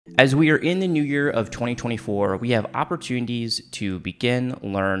As we are in the new year of 2024, we have opportunities to begin,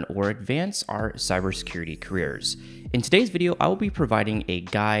 learn, or advance our cybersecurity careers. In today's video, I will be providing a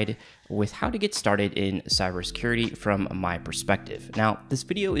guide with how to get started in cybersecurity from my perspective. Now, this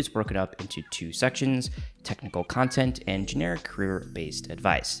video is broken up into two sections: technical content and generic career-based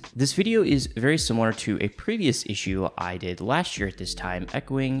advice. This video is very similar to a previous issue I did last year at this time,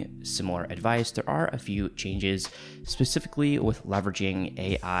 echoing similar advice. There are a few changes, specifically with leveraging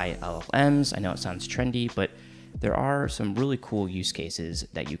AI LLMs. I know it sounds trendy, but there are some really cool use cases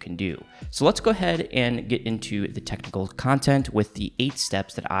that you can do. So let's go ahead and get into the technical content with the 8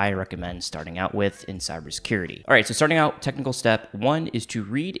 steps that I recommend starting out with in cybersecurity. All right, so starting out, technical step 1 is to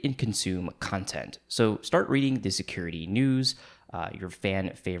read and consume content. So start reading the security news, your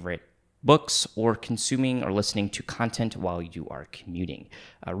fan favorite books, or consuming or listening to content while you are commuting.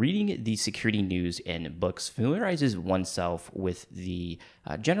 Reading the security news and books familiarizes oneself with the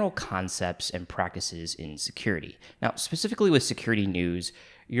general concepts and practices in security. Now, specifically with security news,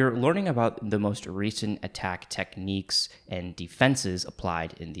 you're learning about the most recent attack techniques and defenses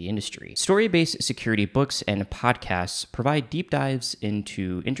applied in the industry. Story-based security books and podcasts provide deep dives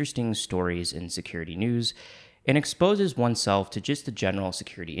into interesting stories in security news and exposes oneself to just the general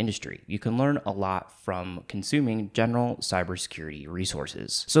security industry. You can learn a lot from consuming general cybersecurity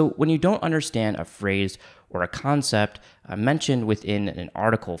resources. So when you don't understand a phrase or a concept mentioned within an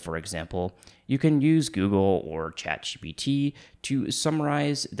article, for example, you can use Google or ChatGPT to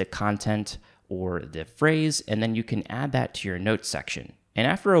summarize the content or the phrase, and then you can add that to your notes section. And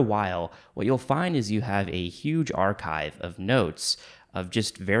after a while, what you'll find is you have a huge archive of notes of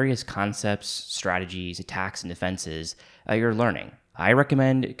just various concepts, strategies, attacks, and defenses you're learning. I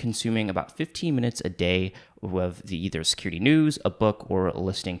recommend consuming about 15 minutes a day of the either security news, a book, or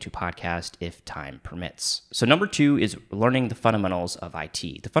listening to podcast if time permits. So number 2 is learning the fundamentals of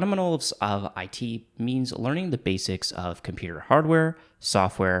IT. The fundamentals of IT means learning the basics of computer hardware,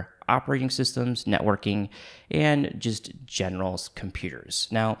 software, operating systems, networking, and just general computers.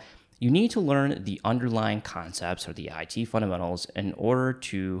 Now, you need to learn the underlying concepts or the IT fundamentals in order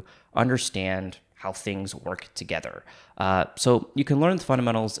to understand how things work together. So you can learn the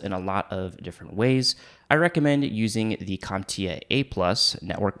fundamentals in a lot of different ways. I recommend using the CompTIA A+,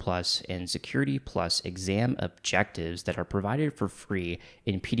 Network Plus, and Security Plus exam objectives that are provided for free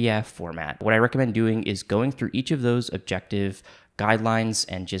in PDF format. What I recommend doing is going through each of those objective guidelines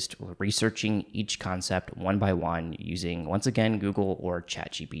and just researching each concept one by one using, once again, Google or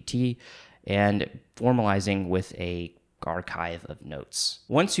ChatGPT, and formalizing with a archive of notes.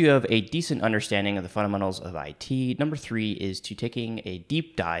 Once you have a decent understanding of the fundamentals of IT, number 3 is to taking a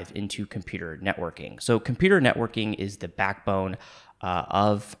deep dive into computer networking. So computer networking is the backbone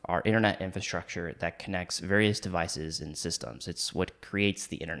of our internet infrastructure that connects various devices and systems. It's what creates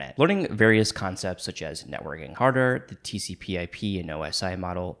the internet. Learning various concepts such as networking hardware, the TCP/IP and OSI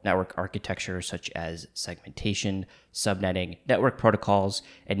model, network architecture such as segmentation, subnetting, network protocols,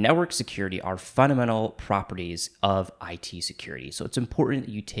 and network security are fundamental properties of IT security. So it's important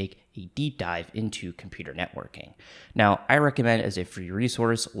that you take a deep dive into computer networking. Now, I recommend as a free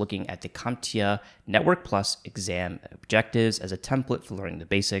resource looking at the CompTIA Network Plus exam objectives as a template for learning the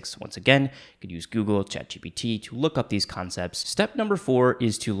basics. Once again, you could use Google, ChatGPT to look up these concepts. Step number 4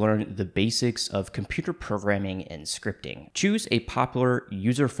 is to learn the basics of computer programming and scripting. Choose a popular,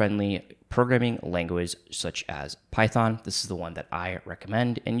 user-friendly programming language such as Python. This is the one that I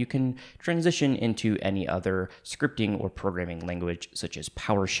recommend, and you can transition into any other scripting or programming language such as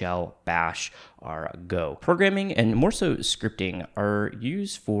PowerShell, Bash, or Go. Programming, and more so scripting, are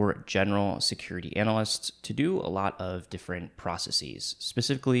used for general security analysts to do a lot of different processes,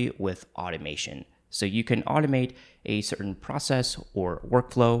 specifically with automation. So you can automate a certain process or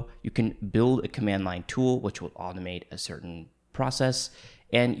workflow. You can build a command line tool which will automate a certain process,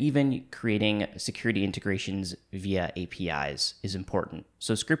 and even creating security integrations via APIs is important.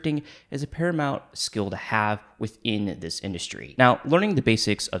 So scripting is a paramount skill to have within this industry. Now, learning the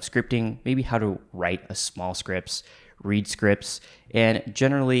basics of scripting, maybe how to write a small scripts, read scripts, and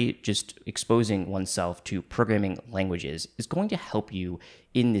generally just exposing oneself to programming languages is going to help you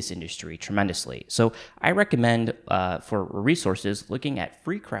in this industry tremendously. So I recommend for resources looking at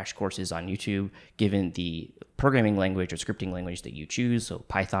free crash courses on YouTube, given the programming language or scripting language that you choose, so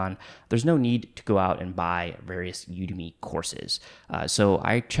Python. There's no need to go out and buy various Udemy courses. So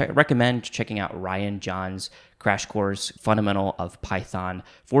I recommend checking out Ryan John's crash course, Fundamental of Python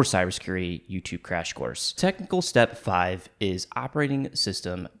for Cybersecurity YouTube crash course. Technical step 5 is operating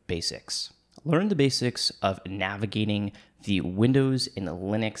system basics. Learn the basics of navigating the Windows and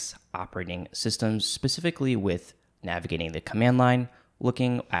Linux operating systems, specifically with navigating the command line,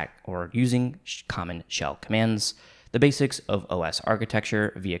 looking at or using common shell commands, the basics of OS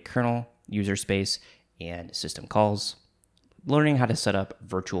architecture via kernel, user space, and system calls, learning how to set up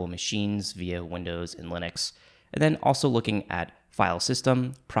virtual machines via Windows and Linux, and then also looking at file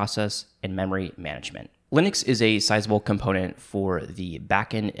system, process, and memory management. Linux is a sizable component for the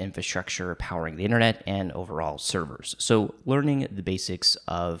backend infrastructure powering the internet and overall servers. So learning the basics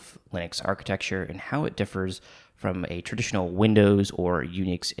of Linux architecture and how it differs from a traditional Windows or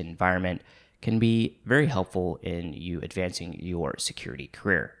Unix environment can be very helpful in you advancing your security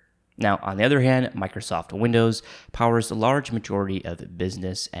career. Now, on the other hand, Microsoft Windows powers the large majority of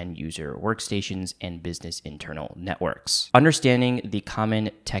business and user workstations and business internal networks. Understanding the common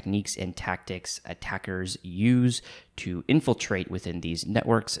techniques and tactics attackers use to infiltrate within these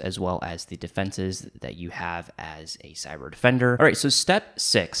networks, as well as the defenses that you have as a cyber defender. All right, so step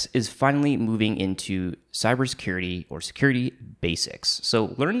 6 is finally moving into cybersecurity or security basics.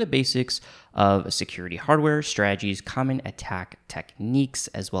 So learn the basics of security hardware, strategies, common attack techniques,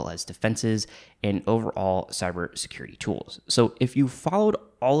 as well as defenses and overall cybersecurity tools. So if you followed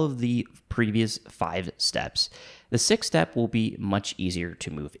all of the previous 5 steps, the 6th step will be much easier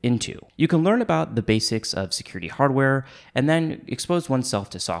to move into. You can learn about the basics of security hardware and then expose oneself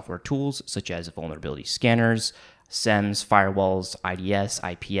to software tools such as vulnerability scanners, SEMS, firewalls, IDS,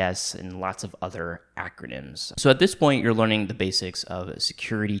 IPS, and lots of other acronyms. So at this point, you're learning the basics of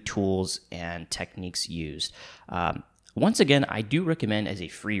security tools and techniques used. Once again, I do recommend as a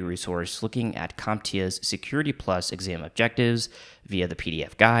free resource looking at CompTIA's Security Plus exam objectives via the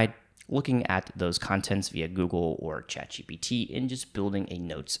PDF guide, looking at those contents via Google or ChatGPT, and just building a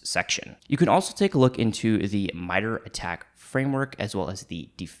notes section. You can also take a look into the MITRE ATT&CK framework as well as the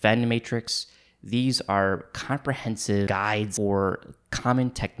Defend Matrix. These are comprehensive guides for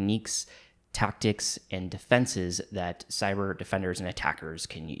common techniques, tactics, and defenses that cyber defenders and attackers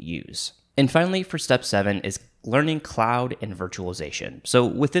can use. And finally, for step 7 is learning cloud and virtualization. So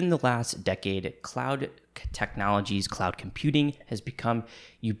within the last decade, cloud technologies, cloud computing has become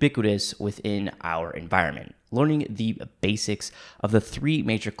ubiquitous within our environment. Learning the basics of the 3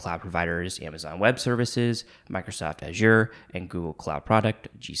 major cloud providers, Amazon Web Services, Microsoft Azure, and Google Cloud Product,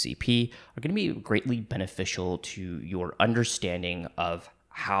 GCP, are going to be greatly beneficial to your understanding of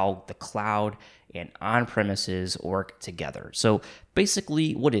how the cloud and on-premises work together. So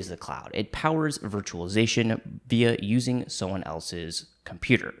basically, what is the cloud? It powers virtualization via using someone else's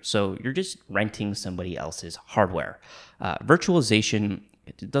computer. So you're just renting somebody else's hardware. Virtualization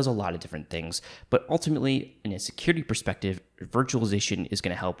does a lot of different things, but ultimately, in a security perspective, virtualization is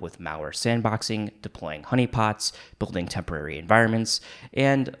going to help with malware sandboxing, deploying honeypots, building temporary environments,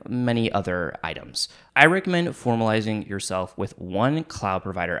 and many other items. I recommend formalizing yourself with one cloud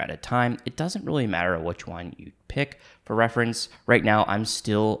provider at a time. It doesn't really matter which one you pick. For reference, right now I'm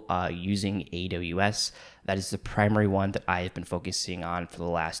still using AWS. That is the primary one that I have been focusing on for the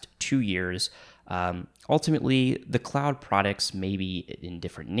last 2 years. Ultimately, the cloud products may be in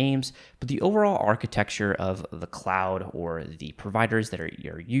different names, but the overall architecture of the cloud or the providers that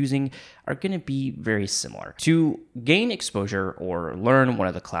you're using are going to be very similar. To gain exposure or learn one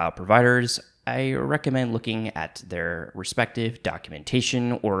of the cloud providers, I recommend looking at their respective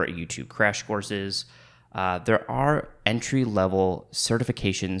documentation or YouTube crash courses. There are entry-level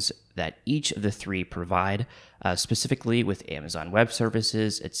certifications that each of the 3 provide. Specifically with Amazon Web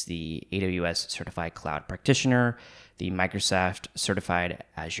Services, it's the AWS Certified Cloud Practitioner, the Microsoft Certified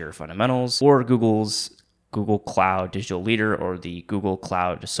Azure Fundamentals, or Google's Google Cloud Digital Leader or the Google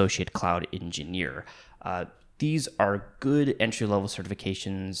Cloud Associate Cloud Engineer. These are good entry-level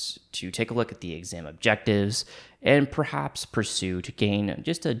certifications to take a look at the exam objectives and perhaps pursue to gain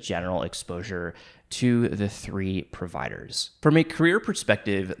just a general exposure to the 3 providers. From a career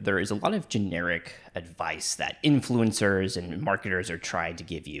perspective, there is a lot of generic advice that influencers and marketers are trying to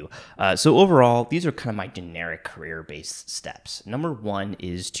give you. So overall, these are kind of my generic career-based steps. Number 1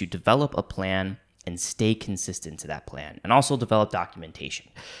 is to develop a plan and stay consistent to that plan, and also develop documentation.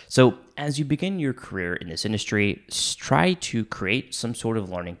 So as you begin your career in this industry, try to create some sort of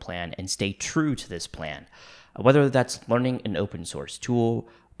learning plan and stay true to this plan. Whether that's learning an open source tool,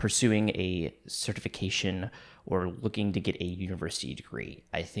 pursuing a certification, or looking to get a university degree,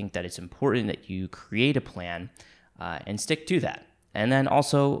 I think that it's important that you create a plan and stick to that. And then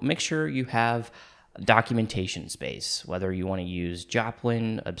also make sure you have documentation space, whether you want to use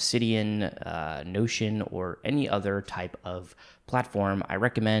Joplin, Obsidian, Notion, or any other type of platform. I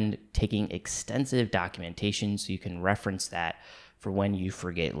recommend taking extensive documentation so you can reference that for when you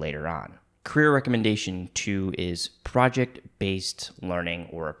forget later on. Career recommendation 2 is project-based learning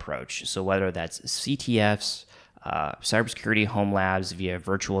or approach. So whether that's CTFs, cybersecurity home labs via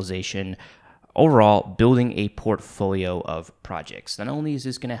virtualization. Overall, building a portfolio of projects. Not only is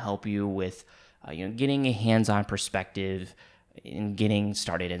this going to help you with getting a hands-on perspective in getting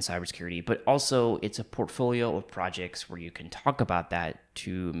started in cybersecurity, but also it's a portfolio of projects where you can talk about that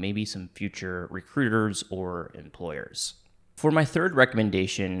to maybe some future recruiters or employers. For my third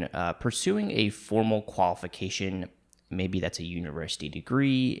recommendation, pursuing a formal qualification. Maybe that's a university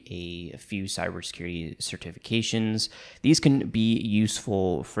degree, a few cybersecurity certifications. These can be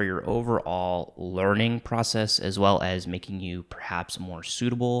useful for your overall learning process, as well as making you perhaps more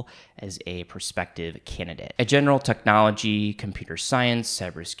suitable as a prospective candidate. A general technology, computer science,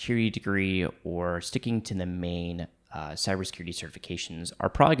 cybersecurity degree, or sticking to the main cybersecurity certifications are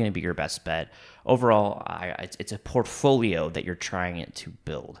probably going to be your best bet. Overall, it's a portfolio that you're trying to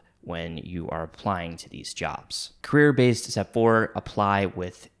build when you are applying to these jobs. Career-based step 4, apply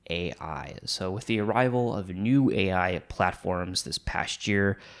with AI. So with the arrival of new AI platforms this past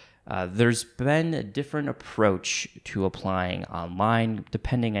year, there's been a different approach to applying online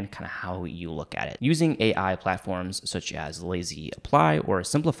depending on kind of how you look at it. Using AI platforms such as Lazy Apply or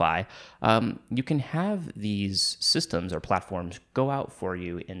Simplify, you can have these systems or platforms go out for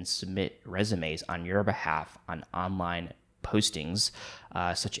you and submit resumes on your behalf on online postings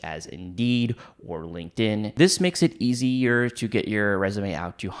such as Indeed or LinkedIn. This makes it easier to get your resume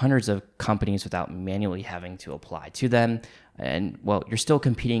out to hundreds of companies without manually having to apply to them. And well, you're still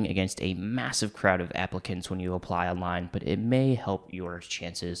competing against a massive crowd of applicants when you apply online, but it may help your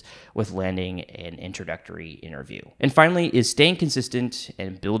chances with landing an introductory interview. And finally is staying consistent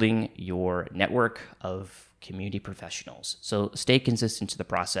and building your network of community professionals. So stay consistent to the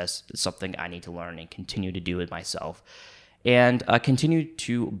process. It's something I need to learn and continue to do it myself. And continue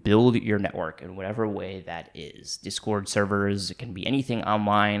to build your network in whatever way that is. Discord servers, it can be anything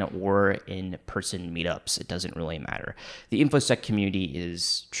online or in-person meetups. It doesn't really matter. The InfoSec community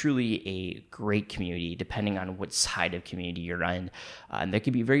is truly a great community depending on what side of community you're in. And they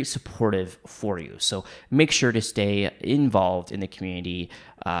can be very supportive for you. So make sure to stay involved in the community.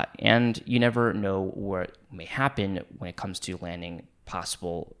 And you never know what may happen when it comes to landing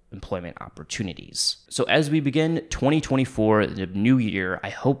possible employment opportunities. So as we begin 2024, the new year, I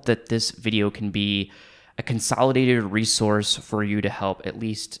hope that this video can be a consolidated resource for you to help at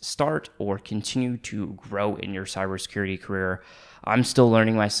least start or continue to grow in your cybersecurity career. I'm still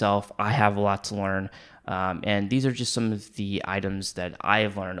learning myself. I have a lot to learn. And these are just some of the items that I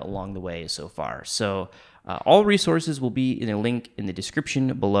have learned along the way so far. So all resources will be in a link in the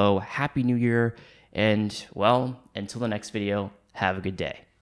description below. Happy New Year. And well, until the next video, have a good day.